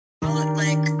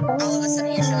all of a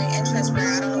sudden you're showing interest where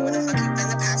I don't know where the fuck you've been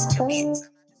the past 2 weeks.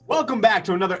 Welcome back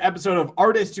to another episode of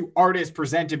Artist to Artist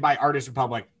presented by Artist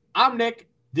Republic. I'm Nick.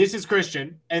 This is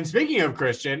Christian. And speaking of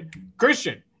Christian,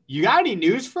 you got any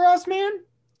news for us, man?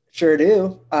 Sure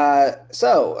do.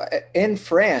 So in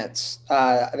France,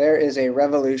 there is a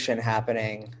revolution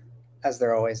happening, as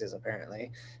there always is,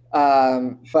 apparently.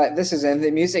 But this is in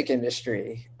the music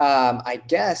industry. I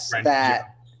guess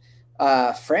that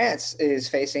France is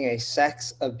facing a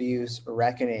sex abuse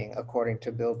reckoning, according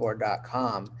to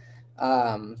Billboard.com.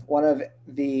 One of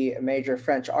the major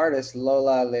French artists,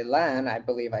 Lola Leland, I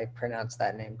believe I pronounced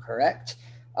that name correct,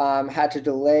 had to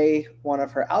delay one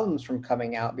of her albums from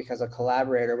coming out because a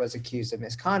collaborator was accused of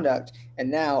misconduct.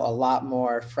 And now a lot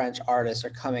more French artists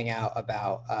are coming out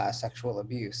about sexual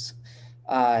abuse.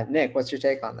 Nick, what's your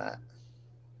take on that?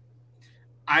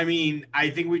 I mean, I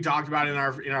think we talked about it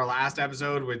in our last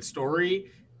episode with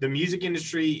Story. The music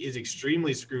industry is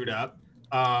extremely screwed up.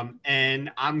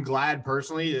 And I'm glad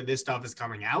personally that this stuff is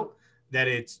coming out, that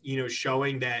it's,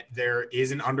 showing that there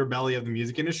is an underbelly of the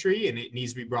music industry and it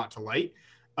needs to be brought to light.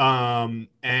 And,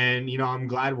 I'm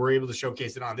glad we're able to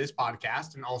showcase it on this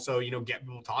podcast and also, get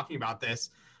people talking about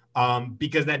this,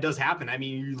 because that does happen. I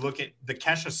mean, you look at the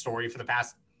Kesha story for the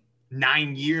past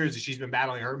 9 years, she's been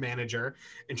battling her manager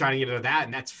and trying to get out of that.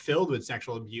 And that's filled with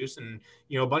sexual abuse and,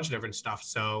 a bunch of different stuff.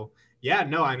 So yeah,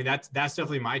 no, I mean, that's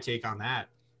definitely my take on that.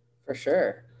 For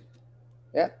sure.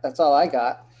 Yeah, that's all I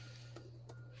got.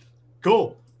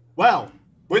 Cool. Well,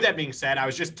 with that being said, I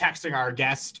was just texting our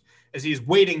guest as he's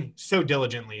waiting so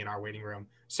diligently in our waiting room.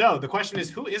 So the question is,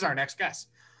 who is our next guest?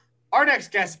 Our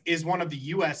next guest is one of the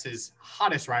U.S.'s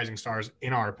hottest rising stars,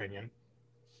 in our opinion.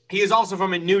 He is also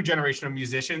from a new generation of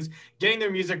musicians, getting their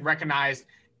music recognized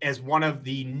as one of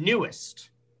the newest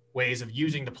ways of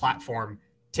using the platform,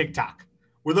 TikTok.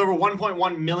 With over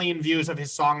 1.1 million views of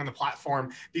his song on the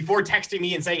platform, before texting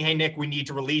me and saying, hey, Nick, we need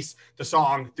to release the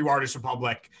song through Artist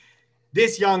Republic.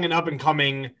 This young and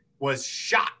up-and-coming was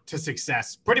shot to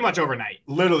success pretty much overnight,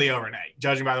 literally overnight,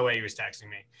 judging by the way he was texting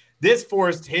me. This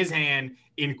forced his hand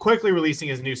in quickly releasing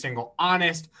his new single,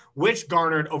 Honest, which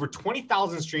garnered over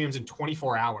 20,000 streams in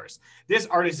 24 hours. This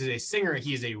artist is a singer.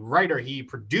 He is a writer. He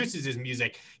produces his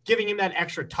music, giving him that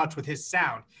extra touch with his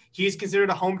sound. He is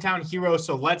considered a hometown hero,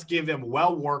 so let's give him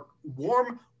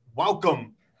warm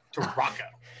welcome to Rocco.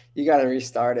 You got to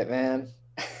restart it, man.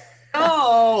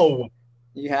 No!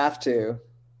 You have to.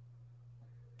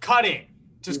 Cut it.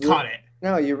 Just cut it.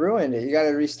 No, you ruined it. You got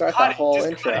to restart that whole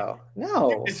intro.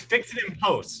 No. Just fix it in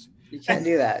post. You can't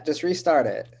do that. Just restart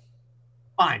it.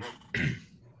 Fine.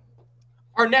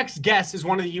 Our next guest is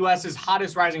one of the U.S.'s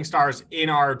hottest rising stars, in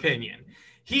our opinion.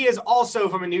 He is also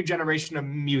from a new generation of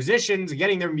musicians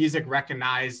getting their music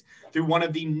recognized through one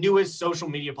of the newest social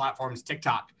media platforms,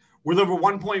 TikTok. With over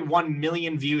 1.1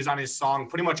 million views on his song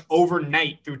pretty much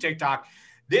overnight through TikTok,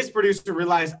 this producer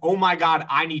realized, oh my God,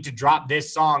 I need to drop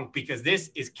this song because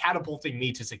this is catapulting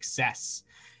me to success.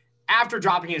 After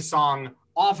dropping his song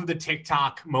off of the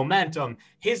TikTok momentum,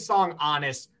 his song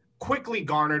Honest quickly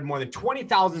garnered more than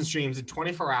 20,000 streams in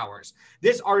 24 hours.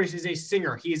 This artist is a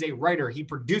singer. He is a writer. He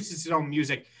produces his own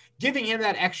music, giving him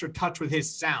that extra touch with his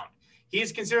sound. He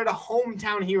is considered a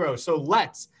hometown hero. So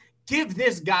let's give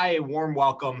this guy a warm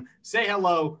welcome. Say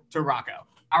hello to Rocco.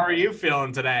 How are you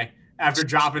feeling today after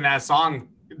dropping that song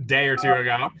a day or two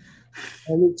ago?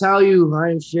 Let me tell you,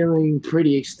 I'm feeling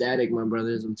pretty ecstatic, my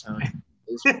brothers. I'm telling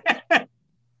you.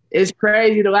 It's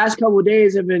crazy. The last couple of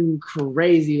days have been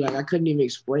crazy. Like, I couldn't even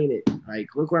explain it. Like,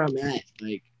 look where I'm at.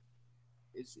 Like,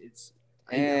 it's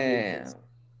Damn.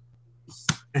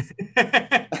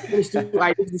 This is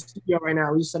the studio right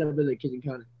now. We just set up in the kitchen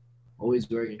counter. Always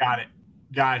working. Got it.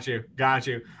 Got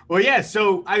you. Well, yeah.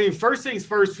 So, I mean, first things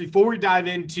first, before we dive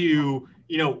into,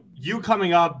 you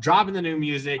coming up, dropping the new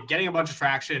music, getting a bunch of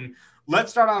traction,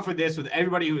 let's start off with this with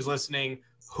everybody who's listening.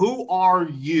 Who are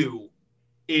you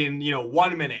in,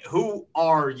 1 minute? Who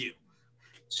are you?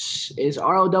 It's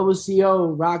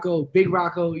ROCCO, Rocco, Big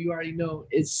Rocco. You already know.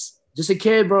 It's just a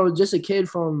kid, bro. Just a kid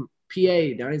from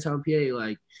PA, downtown PA.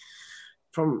 Like,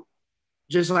 from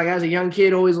just like as a young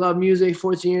kid, always loved music,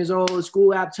 14 years old, school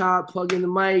laptop, plug in the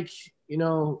mic,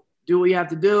 do what you have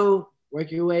to do,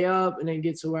 work your way up, and then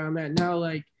get to where I'm at now.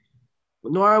 Like,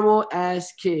 normal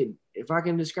ass kid. If I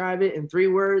can describe it in 3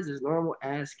 words, it's normal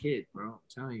ass kid, bro. I'm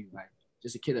telling you, like,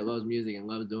 just a kid that loves music and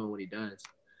loves doing what he does.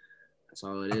 That's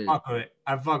all it is.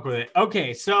 I fuck with it.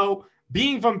 Okay, so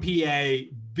being from PA,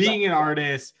 being an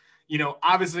artist,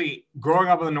 obviously growing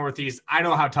up in the Northeast, I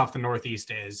know how tough the Northeast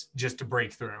is just to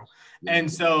break through.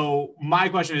 And so my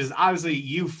question is, obviously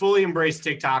you fully embraced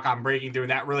TikTok on breaking through.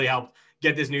 That really helped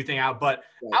get this new thing out. But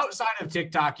Right. outside of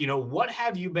TikTok, you know, what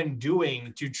have you been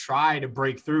doing to try to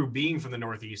break through being from the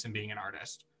Northeast and being an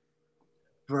artist?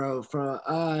 Bro,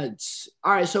 all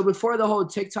right, so before the whole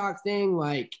TikTok thing,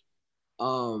 like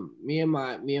me and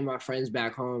my friends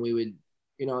back home, we would,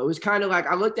 you know, it was kind of like,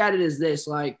 I looked at it as this,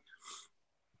 like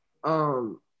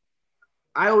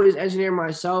I always engineer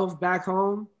myself back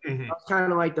home. Mhm. I was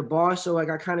kind of like the boss, so like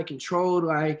I kind of controlled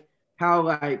like how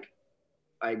like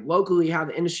locally how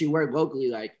the industry worked locally,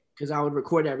 like because I would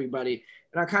record everybody,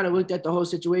 and I kind of looked at the whole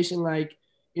situation like,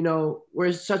 you know,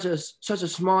 we're such a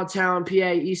small town,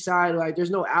 PA, East Side, like there's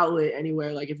no outlet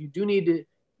anywhere. Like if you do need to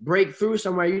break through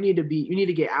somewhere, you need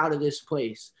to get out of this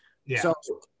place. Yeah.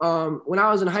 So when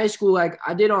I was in high school, like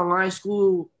I did online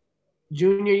school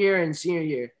junior year and senior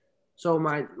year. So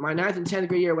my ninth and 10th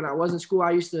grade year, when I was in school,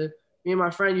 me and my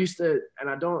friend used to, and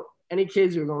I don't, any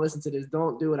kids who are going to listen to this,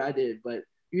 don't do what I did, but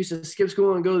we used to skip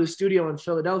school and go to the studio in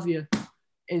Philadelphia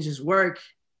and just work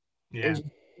Yeah.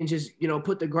 and just, you know,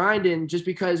 put the grind in, just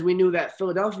because we knew that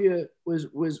Philadelphia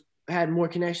had more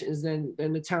connections than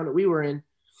the town that we were in.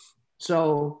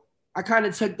 So I kind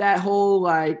of took that whole,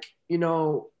 like, you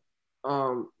know,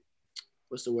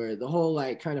 what's the word? The whole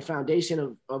like kind of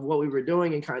foundation of what we were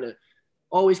doing, and kind of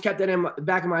always kept that in the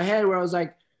back of my head, where I was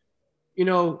like, you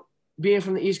know, being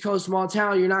from the East Coast, small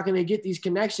town, you're not going to get these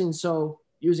connections. So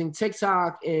using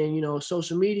TikTok and, you know,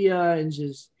 social media, and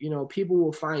just, you know, people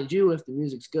will find you if the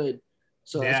music's good.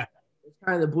 So Yeah. it's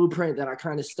kind of the blueprint that I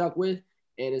kind of stuck with,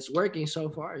 and it's working so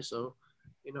far. So,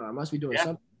 you know, I must be doing Yeah.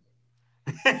 something.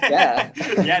 Yeah.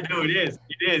 Yeah, no, it is.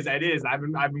 It is. I've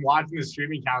been watching the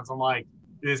streaming counts. I'm like,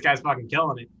 this guy's fucking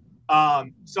killing it.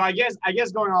 So I guess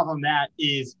going off on that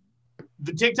is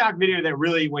the TikTok video that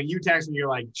really, when you text me, you're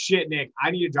like, shit, Nick,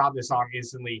 I need to drop this song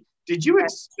instantly. Did you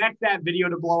expect that video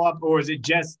to blow up, or is it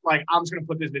just like, I'm just gonna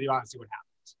put this video on and see what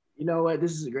happens? You know what?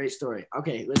 This is a great story.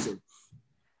 Okay, listen.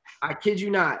 I kid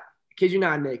you not,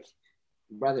 Nick,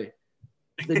 brother.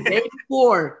 The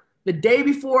day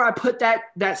before I put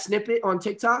that snippet on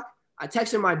TikTok, I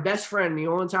texted my best friend in the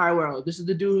whole entire world. This is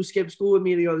the dude who skipped school with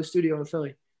me to go to the studio in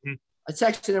Philly. I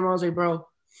texted him. I was like, bro.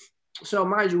 So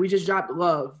mind you, we just dropped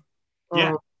Love.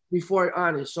 Yeah. Before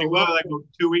Honest. So like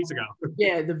 2 weeks ago.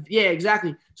 yeah,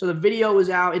 exactly. So the video was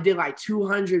out. It did like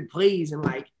 200 plays in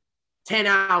like 10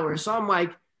 hours. So I'm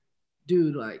like,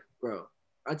 dude, like, bro.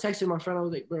 I texted my friend. I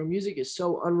was like, bro, music is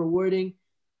so unrewarding.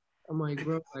 I'm like,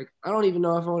 bro, like, I don't even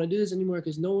know if I want to do this anymore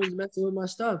because no one's messing with my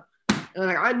stuff. And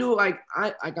like, I knew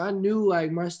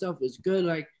like my stuff was good.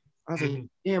 Like, I was like,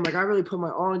 damn, like I really put my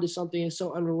all into something. It's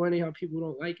so unrewarding how people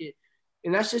don't like it.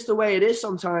 And that's just the way it is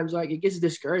sometimes. Like, it gets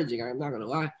discouraging. I'm not going to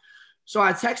lie. So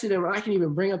I texted him, and I can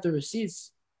even bring up the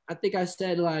receipts. I think I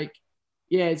said, like,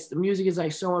 yeah, the music is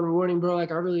like so unrewarding, bro.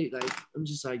 Like, I really, like, I'm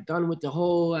just like done with the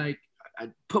whole, like,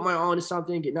 I put my all into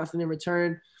something, get nothing in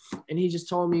return. And he just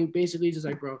told me basically just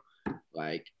like, bro,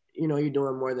 like, you know, you're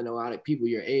doing more than a lot of people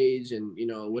your age, and, you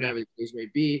know, whatever the case may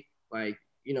be, like,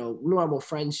 you know, normal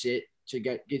friend shit to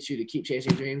get you to keep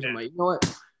chasing dreams. I'm like, you know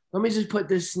what? Let me just put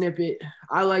this snippet.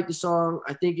 I like the song.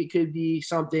 I think it could be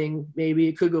something. Maybe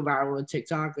it could go viral on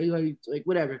TikTok. Like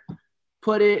whatever.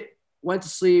 Put it. Went to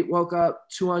sleep. Woke up.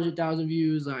 200,000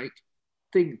 views. Like,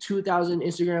 I think 2,000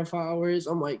 Instagram followers.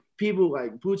 I'm like, people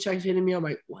like blue checks hitting me. I'm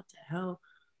like, what the hell?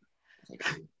 Like,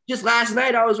 just last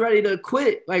night I was ready to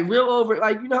quit. Like real over.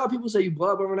 Like, you know how people say you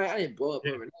blow up overnight? I didn't blow up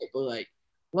overnight, but like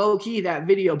low key that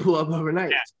video blew up overnight.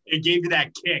 Yeah, it gave you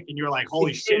that kick, and you were like,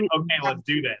 holy shit, okay, let's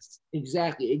do this.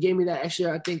 Exactly. It gave me that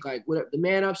extra, I think, like, whatever, the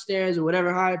man upstairs or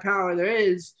whatever higher power there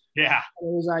is. Yeah. It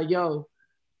was like, yo,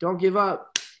 don't give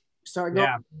up. Start going.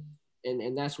 Yeah.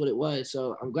 And that's what it was.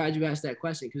 So I'm glad you asked that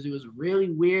question, because it was really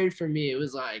weird for me. It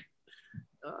was like,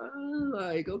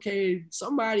 okay,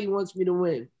 somebody wants me to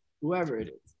win, whoever it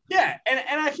is. Yeah, and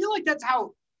I feel like that's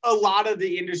how a lot of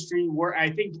the industry work. I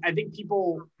think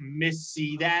people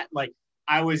missee that. Like,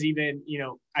 I was even, you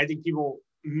know, I think people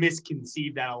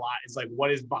misconceive that a lot. It's like,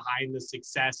 what is behind the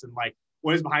success, and like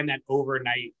what is behind that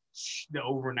overnight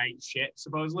shit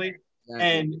supposedly.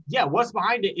 Exactly. And yeah, what's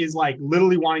behind it is like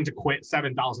literally wanting to quit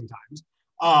 7,000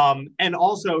 times. And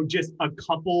also just a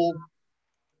couple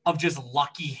of just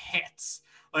lucky hits,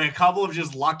 like a couple of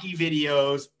just lucky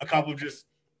videos, a couple of just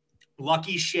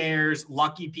lucky shares,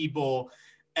 lucky people.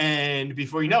 And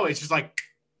before you know it, it's just like,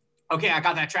 okay, I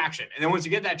got that traction. And then once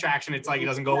you get that traction, it's like, it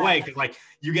doesn't go away, because like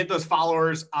you get those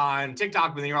followers on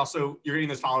TikTok, but then you're getting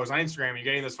those followers on Instagram, you're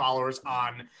getting those followers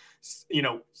on, you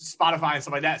know, Spotify and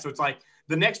stuff like that. So it's like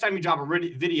the next time you drop a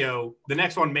video, the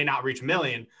next one may not reach 1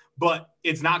 million, but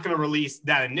it's not going to release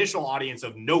that initial audience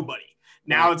of nobody.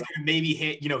 Now it's going to maybe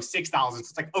hit, you know, 6,000. So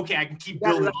it's like, okay, I can keep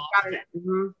building off of it.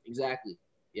 Mm-hmm. Exactly.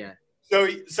 Yeah. So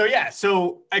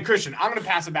Christian, I'm gonna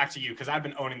pass it back to you because I've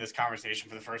been owning this conversation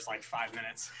for the first like 5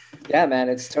 minutes. Yeah, man,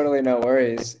 it's totally no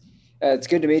worries. It's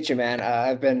good to meet you, man.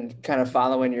 I've been kind of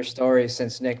following your story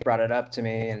since Nick brought it up to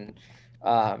me, and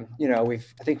I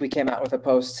think we came out with a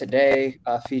post today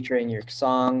featuring your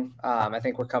song. I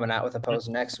think we're coming out with a post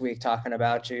next week talking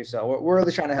about you. So we're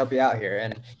really trying to help you out here.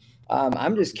 And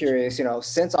I'm just curious,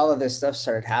 since all of this stuff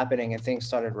started happening and things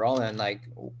started rolling, like,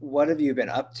 what have you been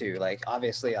up to? Like,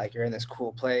 obviously, like, you're in this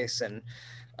cool place, and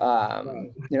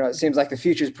it seems like the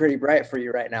future's pretty bright for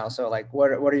you right now. So, like, what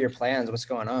are your plans? What's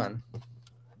going on?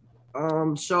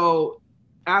 So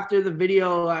after the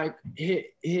video like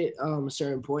hit a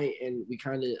certain point, and we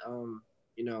kind of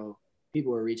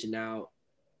people were reaching out,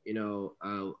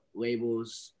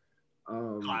 labels,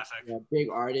 Classic. big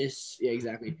artists, yeah,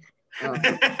 exactly.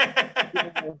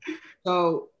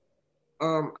 So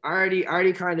I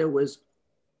already kind of was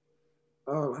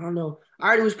I don't know, I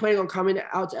already was planning on coming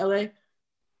out to LA.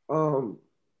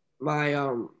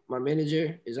 My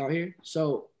manager is out here,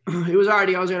 so it was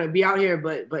already, I was gonna be out here,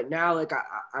 but now like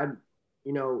I'm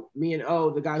me and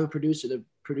the guy who the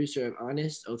producer of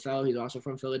Honest, Othello, he's also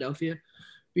from Philadelphia.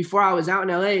 Before I was out in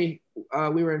LA,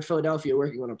 we were in Philadelphia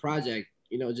working on a project,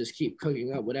 just keep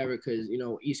cooking up whatever, because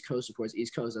East Coast supports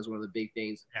East Coast. That's one of the big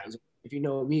things. Yeah. If you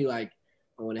know me, like,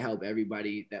 I want to help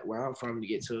everybody that where I'm from to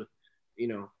get to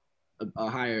a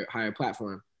higher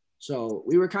platform. So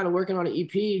we were kind of working on an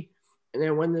EP, and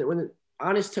then when the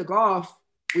Honest took off,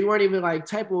 we weren't even like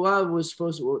Type of Love was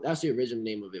supposed to, well, that's the original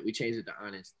name of it. We changed it to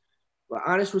Honest. But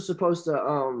Honest was supposed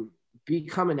to be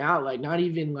coming out like not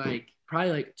even like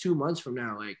probably like 2 months from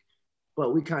now. Like,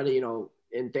 but we kind of,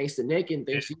 and thanks to Nick and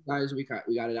thanks to you guys, we got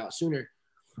it out sooner.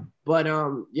 But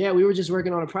we were just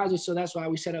working on a project, so that's why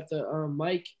we set up the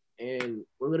mic, and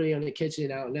we're literally in the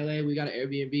kitchen out in LA. We got an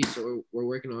Airbnb, so we're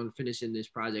working on finishing this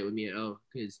project with me and O,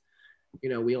 because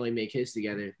we only make hits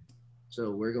together,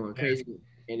 so we're going crazy.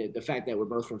 And the fact that we're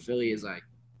both from Philly is like,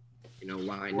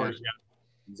 why not?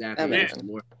 Exactly. Yeah.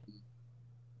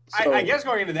 So, I guess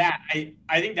going into that,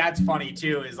 I think that's funny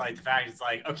too, is like the fact it's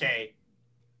like, okay,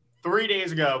 3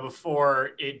 days ago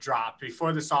before it dropped,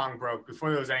 before the song broke,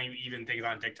 before there was any even things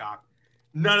on TikTok,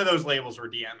 none of those labels were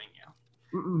DMing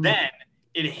you. Mm-mm. Then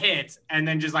it hits, and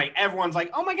then just like everyone's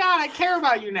like, oh my God, I care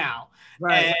about you now.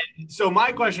 Right. And so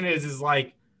my question is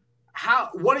like,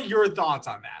 what are your thoughts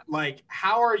on that? Like,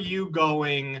 how are you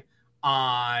going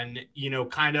on,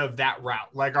 kind of that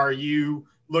route? Like, are you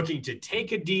looking to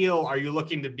take a deal? Are you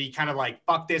looking to be kind of like,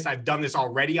 fuck this, I've done this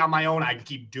already on my own, I can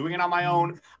keep doing it on my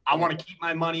own, I want to keep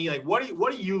my money? Like, what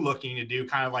are you looking to do?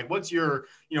 Kind of like, what's your,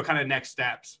 kind of next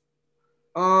steps?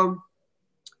 I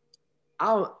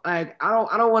don't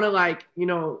want to like,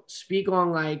 speak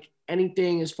on like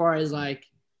anything as far as like,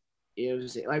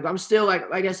 like I'm still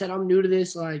like I said, I'm new to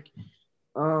this. Like,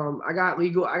 I got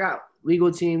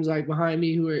legal teams like behind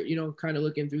me who are, kind of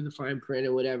looking through the fine print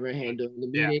or whatever, handling the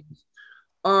meetings.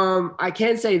 I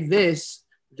can say this,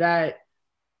 that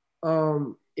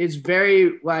it's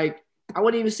very like, I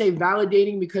wouldn't even say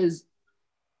validating, because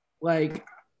like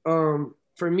for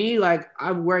me, like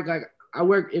I work,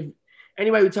 if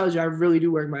anybody who tells you I really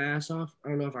do work my ass off, I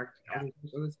don't know if I can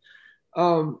say this.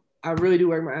 I really do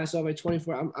work my ass off like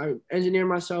 24. I engineer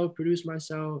myself, produce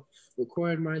myself,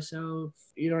 record myself,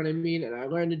 you know what I mean? And I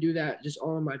learned to do that just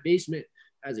all in my basement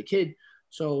as a kid.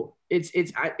 So it's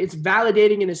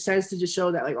validating in a sense to just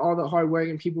show that like all the hard work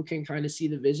and people can kind of see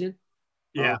the vision.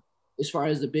 Yeah. As far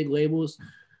as the big labels.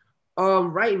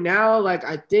 Right now, like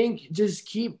I think just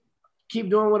keep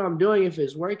doing what I'm doing. If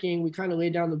it's working, we kind of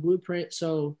laid down the blueprint.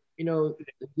 So, the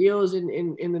deals in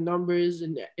the numbers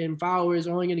and followers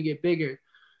are only going to get bigger.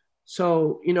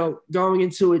 So, going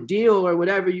into a deal or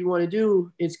whatever you want to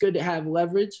do, it's good to have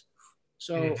leverage.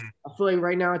 So I feel like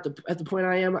right now at the point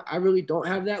I am, I really don't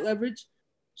have that leverage.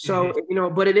 So,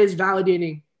 but it is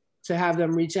validating to have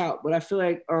them reach out. But I feel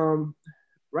like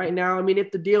right now, I mean, if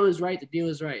the deal is right, the deal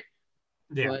is right.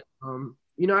 Yeah. But,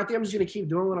 I think I'm just going to keep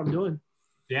doing what I'm doing.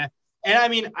 Yeah. And I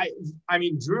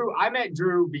mean, Drew, I met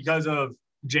Drew because of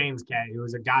James K, who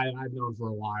was a guy that I've known for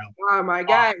a while. Oh, my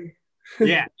guy.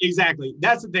 Yeah, exactly.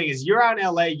 That's the thing, is you're out in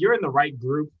LA, you're in the right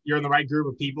group. You're in the right group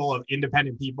of people, of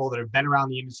independent people that have been around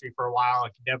the industry for a while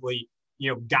and can definitely,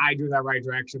 guide you in that right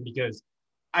direction. Because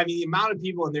I mean, the amount of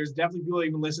people, and there's definitely people that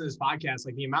even listen to this podcast,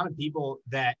 like the amount of people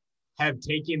that have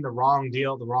taken the wrong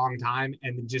deal at the wrong time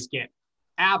and just get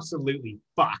absolutely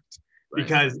fucked. Right.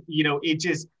 Because, it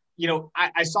just,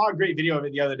 I saw a great video of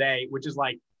it the other day, which is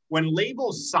like, when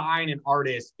labels sign an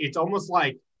artist, it's almost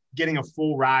like getting a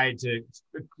full ride to,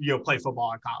 play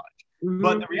football in college. Mm-hmm.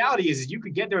 But the reality is you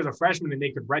could get there as a freshman and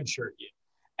they could redshirt you.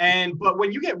 But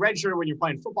when you get redshirted when you're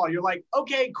playing football, you're like,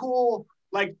 okay, cool.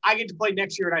 Like I get to play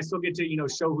next year and I still get to,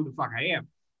 show who the fuck I am.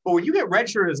 But when you get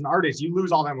redshirted as an artist, you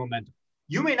lose all that momentum.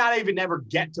 You may not even ever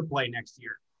get to play next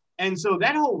year. And so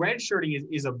that whole redshirting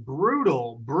is a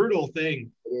brutal, brutal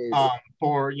thing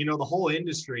for, the whole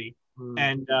industry.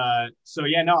 And so,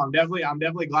 yeah, no, I'm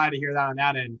definitely glad to hear that on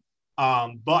that end.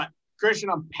 But Christian,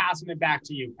 I'm passing it back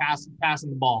to you, passing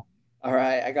the ball. All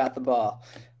right, I got the ball.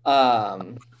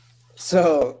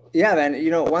 So yeah, man,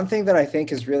 one thing that I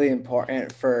think is really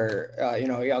important for,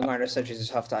 young artists such as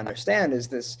yourself to understand is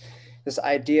this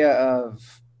idea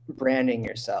of branding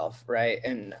yourself, right?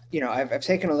 And, I've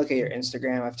taken a look at your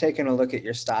Instagram, I've taken a look at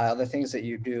your style, the things that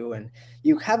you do, and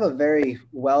you have a very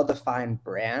well-defined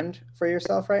brand for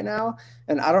yourself right now.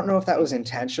 And I don't know if that was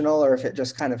intentional or if it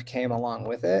just kind of came along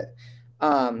with it.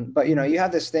 But you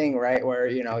have this thing, right, where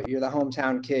you're the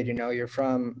hometown kid, you're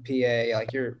from PA,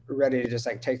 like you're ready to just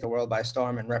like take the world by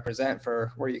storm and represent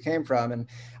for where you came from, and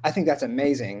I think that's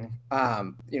amazing.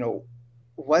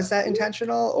 Was that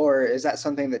intentional, or is that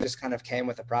something that just kind of came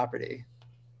with the property?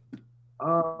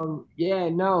 Yeah,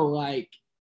 no, like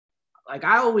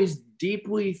I always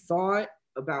deeply thought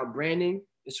about branding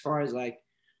as far as like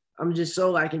I'm just so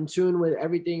like in tune with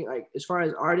everything, like as far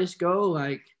as artists go,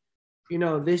 like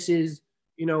this is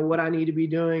what I need to be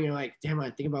doing, and like damn,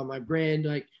 I think about my brand,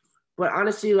 like. But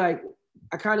honestly, like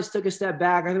I kind of took a step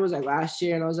back. I think it was like last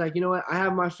year, and I was like, you know what, I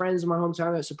have my friends in my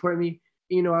hometown that support me.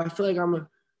 I feel like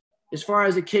as far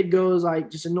as a kid goes, like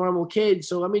just a normal kid,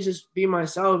 so let me just be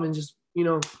myself and just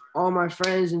all my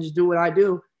friends and just do what I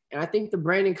do. And I think the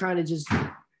branding kind of just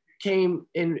came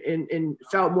and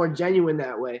felt more genuine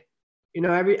that way.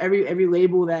 Every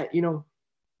label that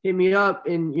hit me up,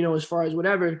 and as far as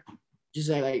whatever, just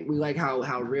like we like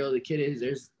how real the kid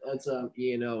is. That's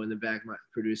E&O in the back, my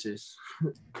producers.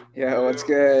 Yeah, what's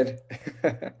good?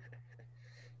 But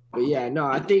yeah, no,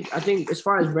 I think as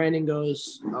far as branding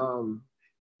goes,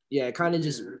 yeah, it kind of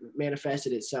just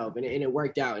manifested itself, and it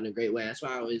worked out in a great way. That's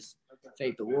why I always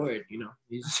thank the Lord.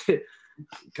 He's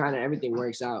kind of everything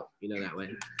works out, that way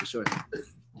for sure.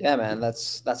 Yeah, man,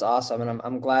 that's awesome, and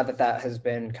I'm glad that has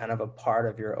been kind of a part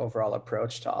of your overall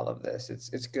approach to all of this.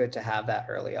 It's good to have that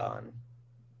early on.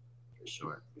 For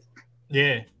sure.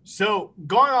 Yeah. So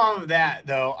going on with that,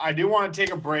 though, I do want to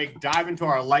take a break, dive into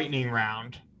our lightning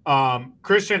round.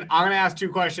 Christian, I'm going to ask 2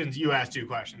 questions. You ask 2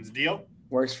 questions. Deal?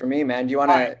 Works for me, man. Do you want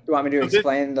me to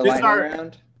explain the lightning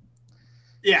round?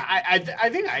 Yeah, I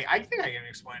think I can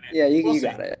explain it. Yeah, you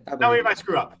got it. Tell me if I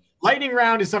screw up. Lightning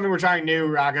round is something we're trying new,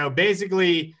 Rocco.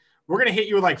 Basically, we're going to hit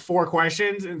you with like 4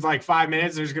 questions. In like 5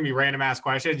 minutes, there's going to be random ass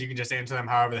questions. You can just answer them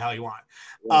however the hell you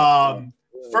want.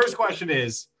 First question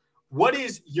is, what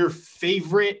is your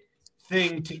favorite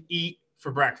thing to eat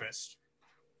for breakfast?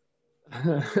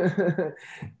 Give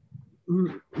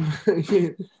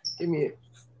me it.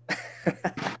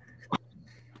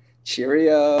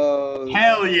 Cheerios.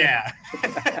 Hell yeah.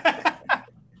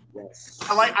 Yes.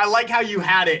 I like how you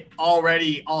had it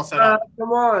already all set up.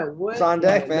 Come on. What? It's on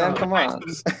deck, man. Come on.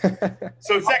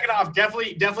 So second off,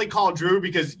 definitely call Drew,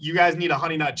 because you guys need a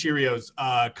Honey Nut Cheerios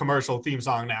commercial theme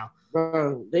song now.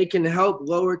 Bro, they can help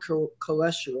lower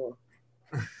cholesterol.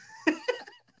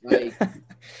 Like,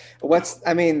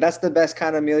 that's the best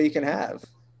kind of meal you can have.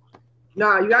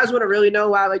 Nah, you guys want to really know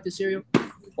why I like the cereal?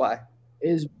 Why?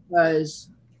 Is because,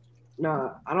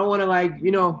 I don't want to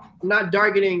I'm not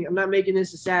darkening. I'm not making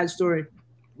this a sad story,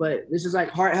 but this is like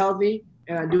heart healthy,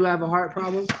 and I do have a heart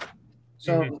problem.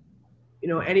 So,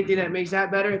 anything that makes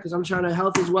that better, because I'm trying to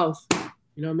health is wealth.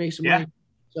 Make some money.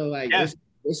 So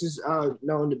this is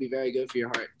known to be very good for your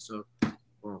heart. So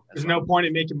there's no point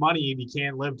in making money if you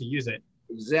can't live to use it.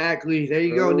 Exactly. There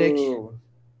you go, Nick. All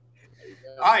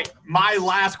right. My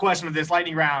last question of this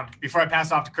lightning round before I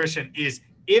pass it off to Christian is,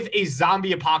 if a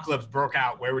zombie apocalypse broke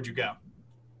out, where would you go?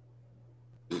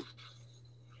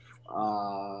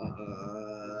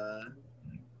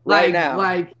 Right now.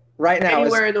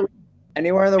 Anywhere in the world.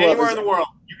 Anywhere in the world.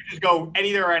 You could just go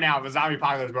anywhere right now. If a zombie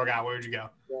apocalypse broke out, where would you go?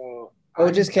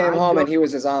 Just came home and he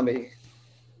was a zombie.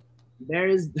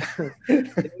 There's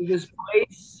this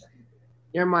place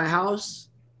near my house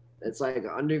that's like an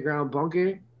underground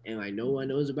bunker, and like no one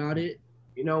knows about it.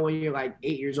 When you're like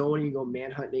 8 years old and you go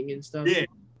manhunting and stuff?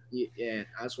 Yeah,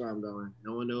 that's where I'm going.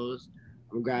 No one knows.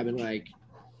 I'm grabbing like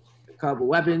a couple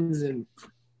weapons and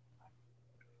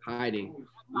hiding.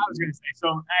 I was going to say,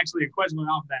 so actually a question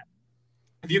off that.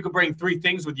 If you could bring 3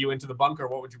 things with you into the bunker,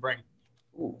 what would you bring?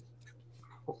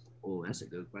 Oh, that's a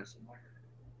good question.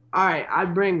 All right,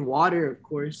 I'd bring water, of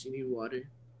course. You need water.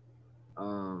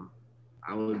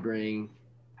 I would bring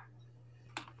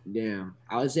Damn.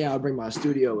 I would say I'll bring my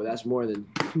studio, but that's more than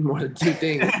 2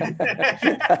 things.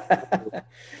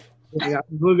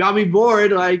 I'll be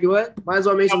bored. Like what? Might as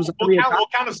well make some. We'll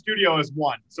count a studio as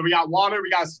one. So we got water. We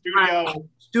got studio.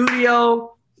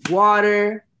 Studio,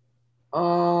 water.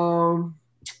 What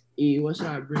should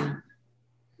I bring?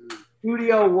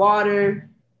 Studio, water.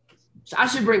 I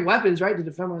should bring weapons, right, to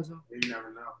defend myself. You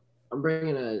never know. I'm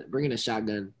bringing a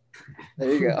shotgun.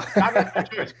 There you go.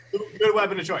 Good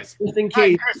weapon of choice. Just in All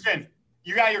right, case. Christian,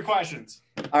 you got your questions.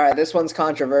 All right, this one's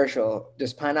controversial.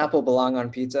 Does pineapple belong on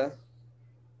pizza?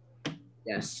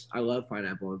 Yes, I love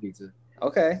pineapple on pizza.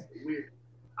 Okay.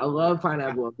 I love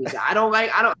pineapple on pizza. I don't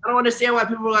understand why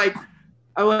people are like,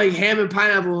 I like ham and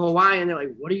pineapple Hawaiian. They're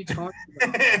like, what are you talking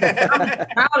about?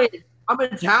 I'm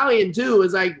Italian too.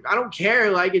 It's like I don't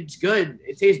care. Like it's good.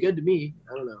 It tastes good to me.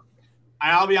 I don't know.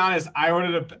 I'll be honest. I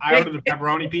ordered a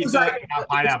pepperoni pizza, like, not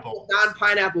pineapple.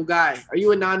 Non-pineapple guy. Are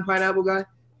you a non-pineapple guy?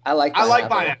 I like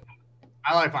pineapple.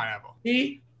 I like pineapple.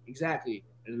 See? Exactly.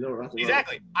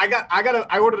 Exactly.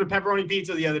 I ordered a pepperoni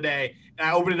pizza the other day, and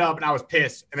I opened it up, and I was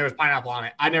pissed, and there was pineapple on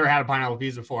it. I never had a pineapple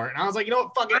pizza before, and I was like, you know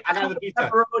what? Fuck it. I got the pizza.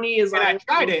 Pepperoni is and like. I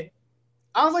tried it.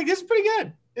 I was like, this is pretty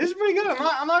good. This is pretty good.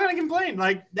 I'm not gonna complain.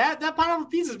 Like that pineapple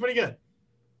pizza is pretty good.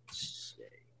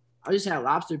 I just had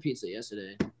lobster pizza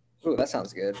yesterday. Ooh, that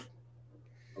sounds good.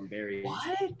 From Barry's.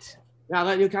 What? Now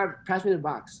let you pass me the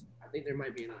box. I think there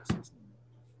might be an us.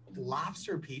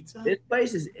 Lobster pizza? This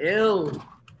place is ill.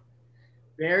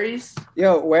 Barry's.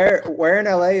 Yo, where in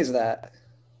LA is that?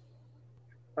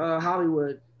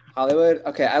 Hollywood. Hollywood?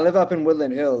 Okay, I live up in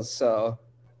Woodland Hills, so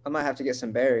I might have to get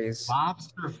some berries.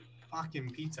 Lobster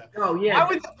fucking pizza. Oh yeah.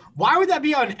 Why would that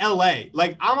be on LA?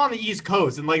 Like I'm on the East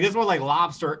Coast, and like this is what like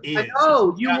lobster is. I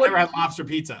know I've never had lobster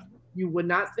pizza. You would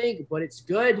not think, but it's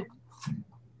good.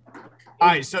 All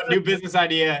right, so new business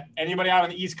idea. Anybody out on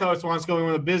the East Coast wants to go in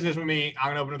with a business with me?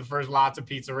 I'm gonna open up the first lots of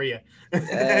pizzeria.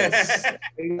 Yes. There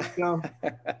you go.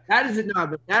 That is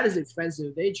not, but that is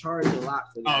expensive. They charge a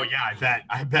lot for that. Oh yeah,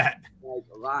 I bet. Like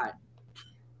a lot.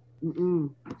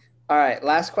 Mm-mm. All right,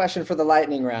 last question for the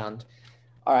lightning round.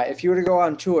 All right, if you were to go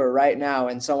on tour right now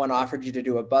and someone offered you to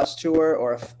do a bus tour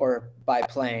or by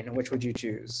plane, which would you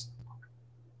choose?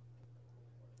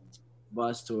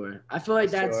 Bus tour. I feel like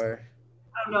that's. Sure.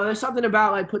 I don't know. There's something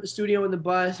about like put the studio in the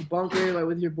bus, bunker, like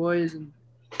with your boys, and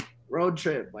road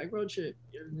trip.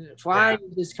 Flying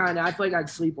is just kind of. I feel like I'd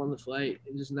sleep on the flight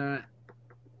and just not.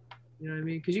 You know what I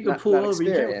mean? Because you can pull over.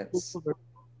 You can't pull over.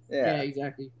 Yeah,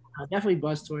 exactly. Definitely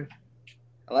bus tour.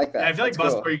 I like that. Yeah, I feel like That's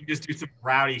bus cool. tour, you can just do some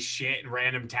rowdy shit in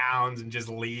random towns and just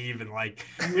leave, and like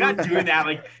you're not doing that.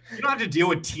 Like you don't have to deal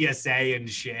with TSA and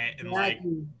shit, and like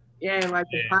and like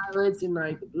the pilots and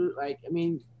like I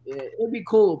mean, it'd be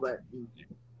cool, but.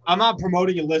 I'm not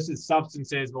promoting illicit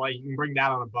substances, but like you can bring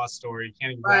that on a bus tour. You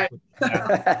can't exactly.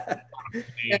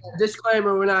 Yeah,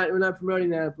 disclaimer: we're not promoting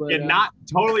that, but not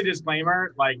totally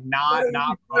disclaimer, like not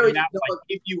promoting that. Like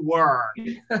if you were,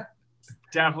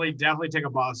 definitely take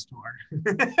a bus tour.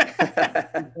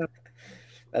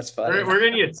 That's funny. We're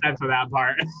gonna get sent for that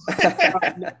part.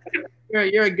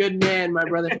 You're a good man, my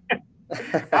brother.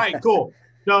 All right, cool.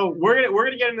 So we're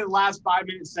gonna get into the last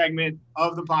 5-minute segment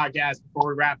of the podcast before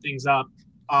we wrap things up.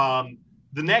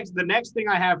 The next thing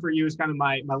I have for you is kind of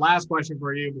my last question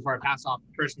for you before I pass off to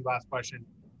Christian's last question.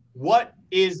 What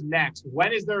is next?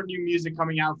 When is there new music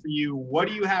coming out for you? What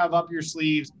do you have up your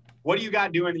sleeves? What do you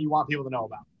got doing that you want people to know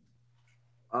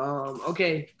about?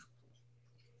 Okay.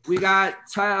 We got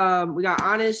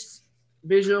Honest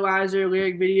Visualizer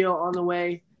lyric video on the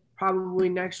way, probably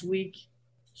next week.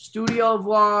 Studio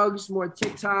vlogs, more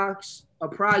TikToks, a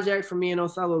project for me and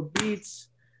Othello Beats,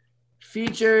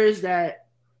 features that,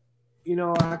 you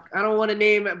know, I don't want to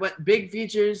name it, but big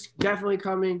features definitely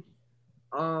coming.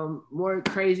 More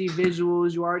crazy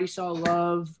visuals. You already saw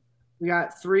Love. We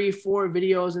got 3-4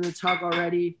 videos in the tuck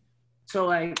already. So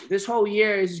like this whole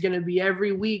year is going to be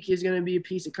every week is going to be a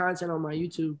piece of content on my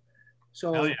YouTube.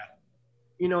 So, Hell yeah.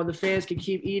 You know, the fans can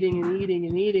keep eating and eating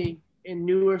and eating, and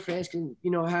newer fans can, you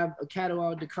know, have a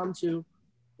catalog to come to,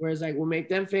 whereas like we'll make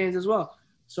them fans as well.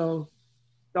 So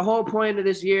the whole point of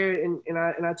this year, and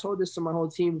I told this to my whole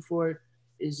team before,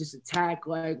 is just attack.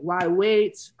 Like, why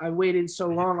wait? I waited so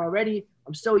long already.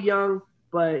 I'm still young,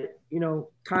 but you know,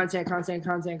 content,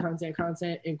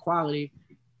 and quality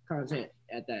content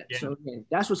at that. Yeah. So again,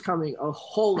 that's what's coming. A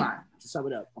whole lot, to sum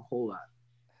it up, a whole lot.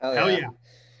 Hell yeah.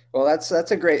 Well, that's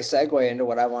a great segue into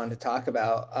what I wanted to talk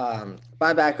about.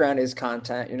 My background is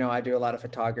content. You know, I do a lot of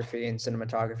photography and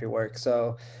cinematography work.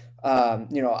 So,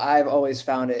 you know, I've always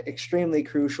found it extremely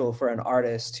crucial for an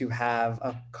artist to have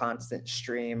a constant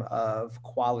stream of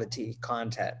quality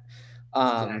content.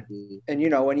 Exactly.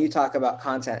 And, when you talk about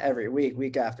content every week,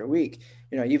 week after week,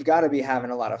 you've got to be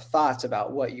having a lot of thoughts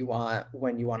about what you want,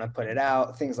 when you want to put it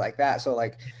out, things like that. So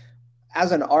like,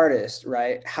 as an artist,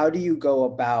 right, how do you go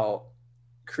about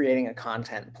creating a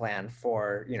content plan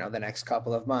for, the next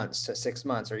couple of months to 6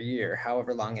 months or a year,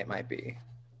 however long it might be?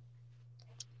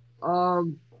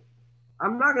 I'm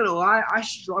not gonna lie, I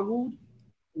struggled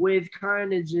with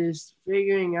kind of just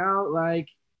figuring out like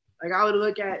I would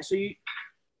look at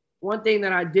one thing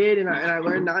that I did and I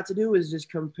learned not to do is just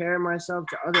compare myself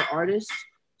to other artists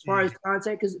as far as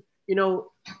content, because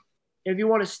if you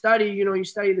want to study, you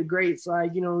study the greats,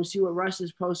 like you see what Russ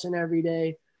is posting every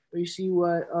day, or you see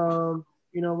what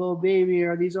Lil Baby,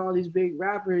 or all these big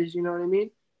rappers, you know what I mean,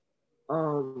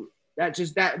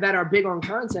 that are big on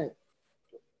content.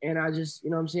 And I just,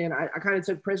 what I'm saying, I kind of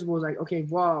took principles like, okay,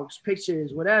 vlogs,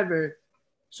 pictures, whatever.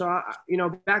 So,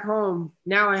 back home,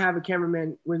 now I have a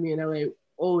cameraman with me in LA,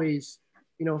 always,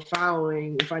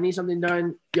 following. If I need something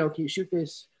done, yo, can you shoot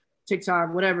this?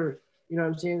 TikTok, whatever. You know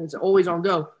what I'm saying? It's always on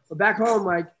go. But back home,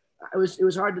 like, it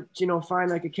was hard to,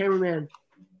 find like a cameraman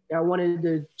that wanted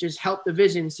to just help the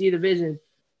vision, see the vision.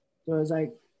 So it's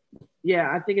like,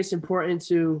 yeah, I think it's important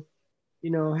to,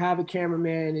 have a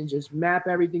cameraman and just map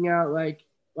everything out, like,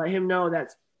 let him know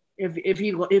that if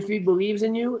he believes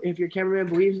in you, if your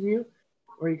cameraman believes in you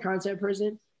or your content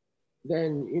person,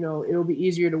 then, it'll be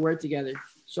easier to work together.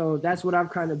 So that's what I've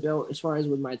kind of built as far as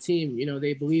with my team.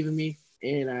 They believe in me,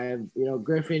 and I have,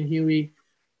 Griffin, Huey,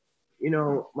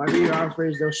 my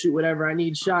videographers, they'll shoot whatever I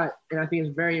need shot. And I think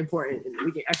it's very important. And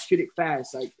we can execute it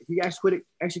fast. Like if you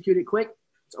execute it quick,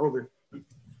 it's over.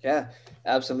 Yeah,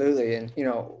 absolutely. And,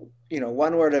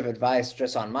 one word of advice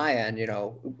just on my end,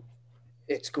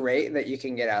 it's great that you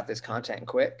can get out this content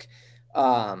quick,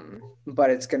 but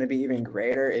it's going to be even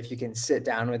greater if you can sit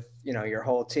down with, your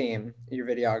whole team, your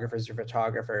videographers, your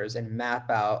photographers, and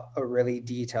map out a really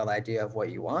detailed idea of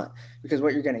what you want, because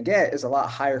what you're going to get is a lot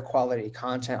higher quality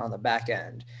content on the back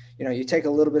end. You take a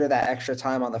little bit of that extra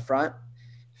time on the front,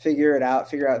 figure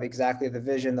out exactly the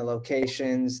vision, the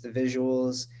locations, the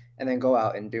visuals, and then go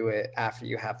out and do it after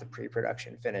you have the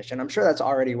pre-production finished. And I'm sure that's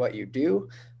already what you do.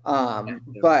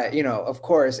 But, of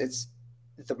course, it's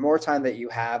the more time that you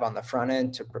have on the front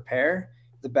end to prepare,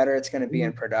 the better it's going to be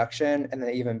in production, and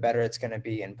then even better it's going to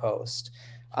be in post.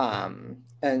 And,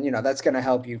 that's going to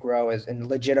help you grow and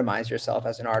legitimize yourself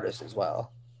as an artist as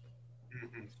well.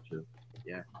 Mm-hmm. True.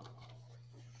 Yeah.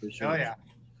 For sure. Oh, yeah.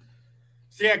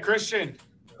 So, yeah, Christian,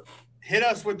 hit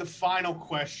us with the final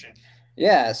question.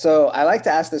 Yeah, so I like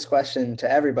to ask this question to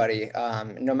everybody,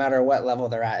 no matter what level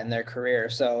they're at in their career.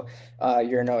 So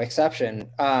you're no exception.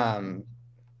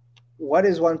 What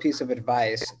is one piece of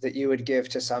advice that you would give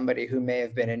to somebody who may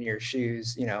have been in your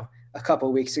shoes, a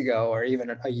couple weeks ago or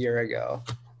even a year ago?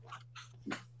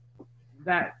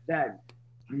 That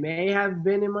may have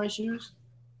been in my shoes?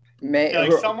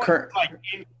 Someone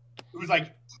who's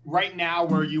like right now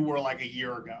where you were like a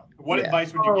year ago. What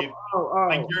advice would you give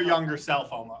like your younger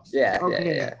self almost? Yeah.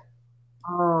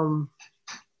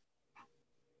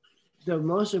 The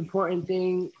most important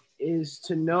thing is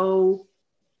to know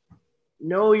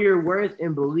your worth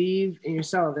and believe in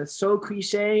yourself. That's so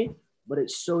cliche, but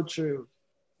it's so true.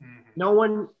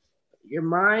 Mm-hmm. Your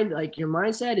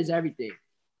mindset is everything.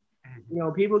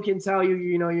 Mm-hmm. People can tell you,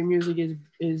 your music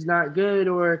is not good,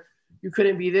 or you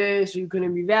couldn't be this, or you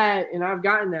couldn't be that. And I've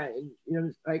gotten that.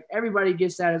 And, like everybody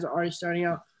gets that as an artist starting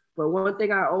out. But one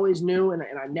thing I always knew, and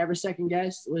I never second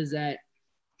guessed, was that,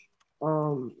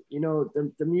 the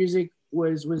music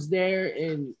was there,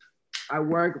 and I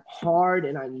worked hard,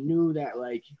 and I knew that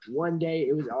like one day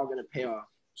it was all going to pay off.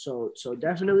 So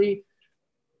definitely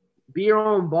be your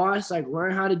own boss, like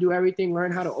learn how to do everything,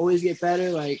 learn how to always get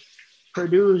better, like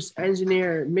produce,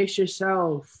 engineer, mix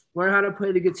yourself, learn how to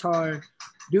play the guitar,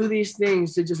 do these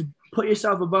things to just put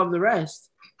yourself above the rest.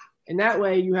 And that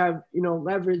way you have,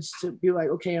 leverage to be like,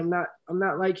 okay, I'm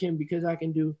not like him because I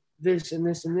can do this and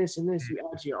this and this and this. You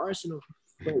add to your arsenal,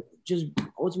 but just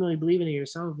ultimately believing in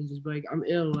yourself and just be like, I'm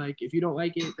ill. Like if you don't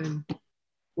like it, then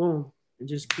boom, and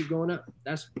just keep going up.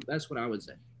 That's what I would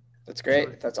say. That's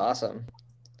great. That's awesome.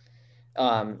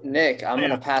 Nick, I'm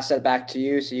going to pass it back to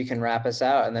you so you can wrap us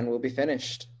out, and then we'll be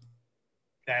finished.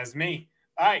 That's me.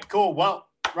 All right, cool. Well,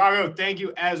 Rago, thank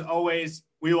you as always.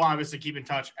 We will obviously keep in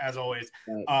touch as always.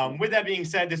 With that being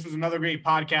said, this was another great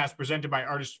podcast presented by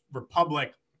Artist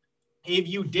Republic. If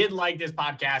you did like this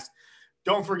podcast,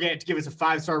 don't forget to give us a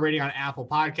 5-star rating on Apple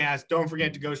Podcasts. Don't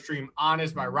forget to go stream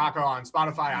Honest by Rocco on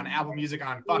Spotify, on Apple Music,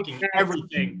 on fucking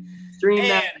everything.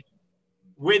 And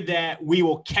with that, we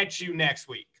will catch you next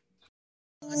week.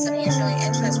 Some usually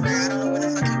interest where I don't know where the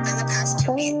fuck you've been the past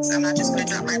 2 weeks. I'm not not just gonna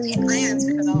drop my plans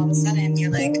because all of a sudden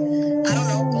you're like, I don't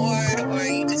know, bored, or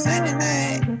you decided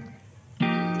that.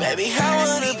 Baby, I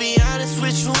wanna be honest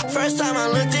with you. First time I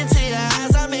looked into your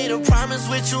eyes, I made a promise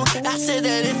with you. I said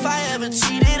that if I ever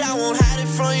cheated, I won't hide it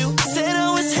from you. Said I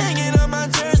was hanging on my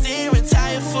jersey and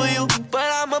retired for you.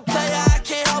 But I'm a player, I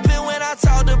can't help it when I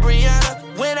talk to Brianna.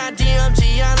 When I DM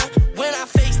Gianna, when I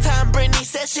FaceTime Britney,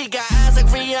 said she got eyes like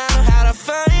Rihanna. How to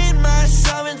find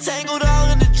myself entangled all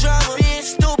in the drama. Being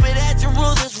stupid, acting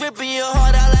ruthless, ripping your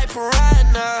heart out like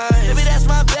piranha. Maybe that's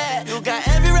my bad, you got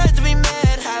every right to be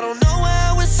mad. I don't know why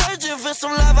I was searching for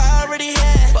some love I already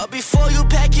had. But before you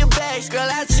pack your bags, girl,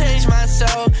 I changed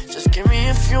myself. Just give me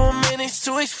a few minutes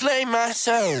to explain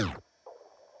myself. I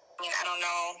mean, I don't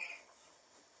know.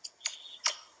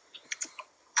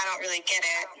 I don't really get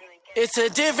it. It's a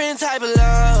different type of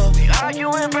love. We argue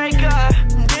and break up.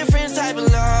 Different type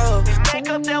of love. We make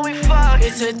up, then we fuck.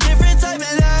 It's a different type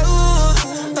of love.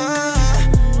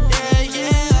 Yeah,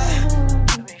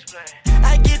 yeah.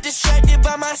 I get distracted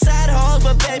by my side hoes,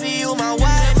 but baby, you my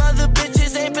wife. Them other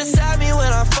bitches ain't beside me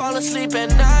when I fall asleep at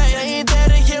night. I ain't there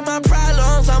to hear my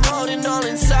problems, I'm holding on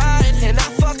inside. And I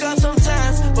fuck up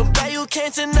sometimes, but babe, you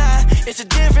can't deny. It's a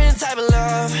different type of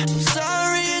love. I'm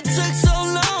sorry it took so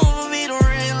long for me to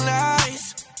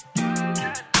realize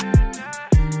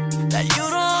that you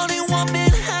the only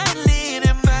woman I need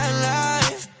in my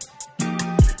life.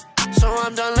 So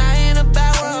I'm done lying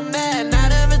about where I'm at,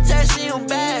 not ever texting you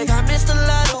back. I missed a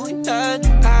lot of we done.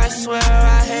 I swear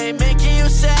I hate making you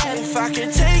sad. If I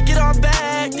can take it all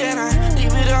back, then I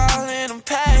leave it all in the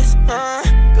past.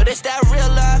 But it's that real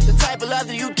love, the type of love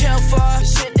that you kill for, the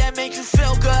shit that makes you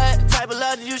feel good, the type of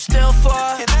love that you still for.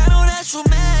 And I know that you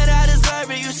mad, I deserve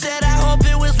it. You said I hope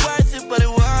it was worth it, but it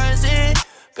wasn't,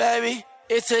 baby.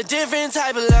 It's a different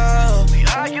type of love. We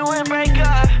argue and break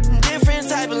up. Different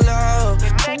type of love. We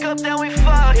make up, then we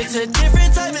fuck. It's a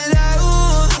different type of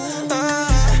love.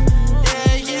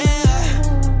 Yeah, yeah.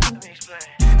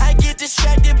 I get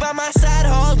distracted by my side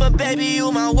hoes, but baby,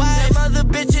 you my wife. Them other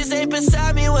bitches ain't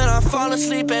beside me when I fall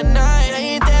asleep at night. I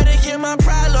ain't there to hear my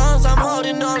problems, I'm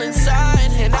holding on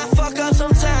inside. And I fuck up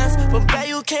sometimes, but babe,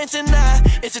 you can't deny.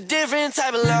 It's a different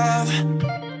type of love.